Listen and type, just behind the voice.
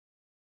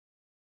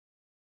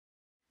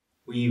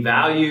We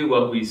value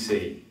what we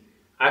see.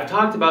 I've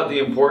talked about the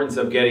importance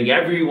of getting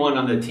everyone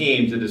on the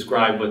team to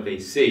describe what they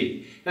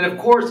see. And of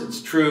course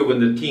it's true when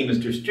the team is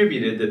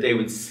distributed that they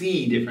would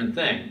see different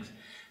things.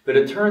 But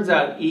it turns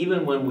out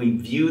even when we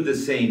view the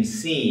same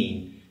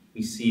scene,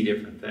 we see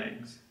different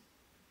things.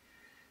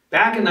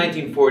 Back in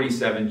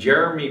 1947,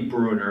 Jeremy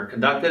Bruner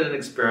conducted an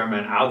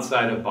experiment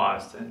outside of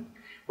Boston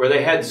where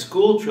they had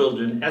school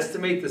children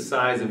estimate the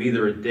size of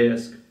either a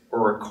disc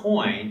or a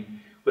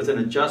coin with an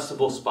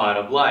adjustable spot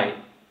of light.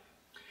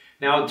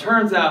 Now it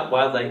turns out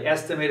while they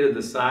estimated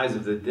the size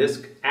of the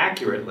disc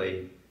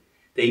accurately,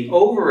 they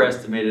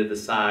overestimated the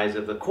size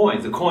of the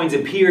coins. The coins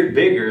appeared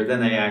bigger than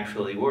they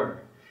actually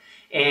were.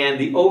 And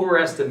the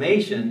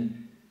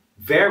overestimation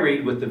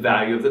varied with the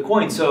value of the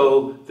coin.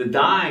 So the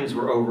dimes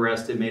were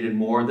overestimated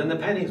more than the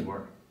pennies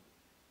were.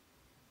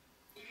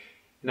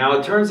 Now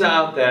it turns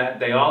out that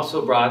they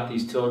also brought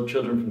these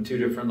children from two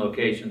different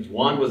locations.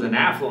 One was an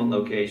affluent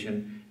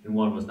location and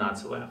one was not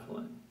so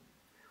affluent.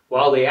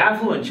 While the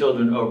affluent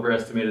children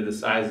overestimated the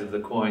size of the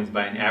coins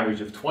by an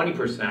average of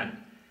 20%,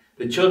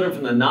 the children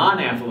from the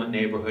non-affluent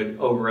neighborhood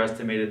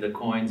overestimated the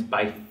coins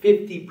by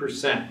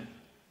 50%.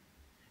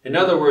 In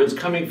other words,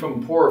 coming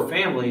from poorer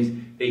families,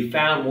 they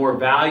found more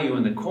value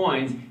in the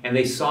coins and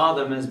they saw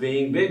them as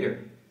being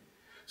bigger.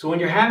 So when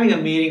you're having a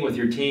meeting with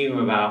your team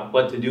about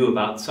what to do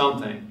about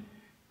something,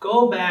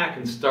 go back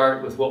and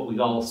start with what we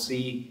all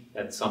see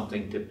as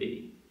something to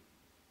be.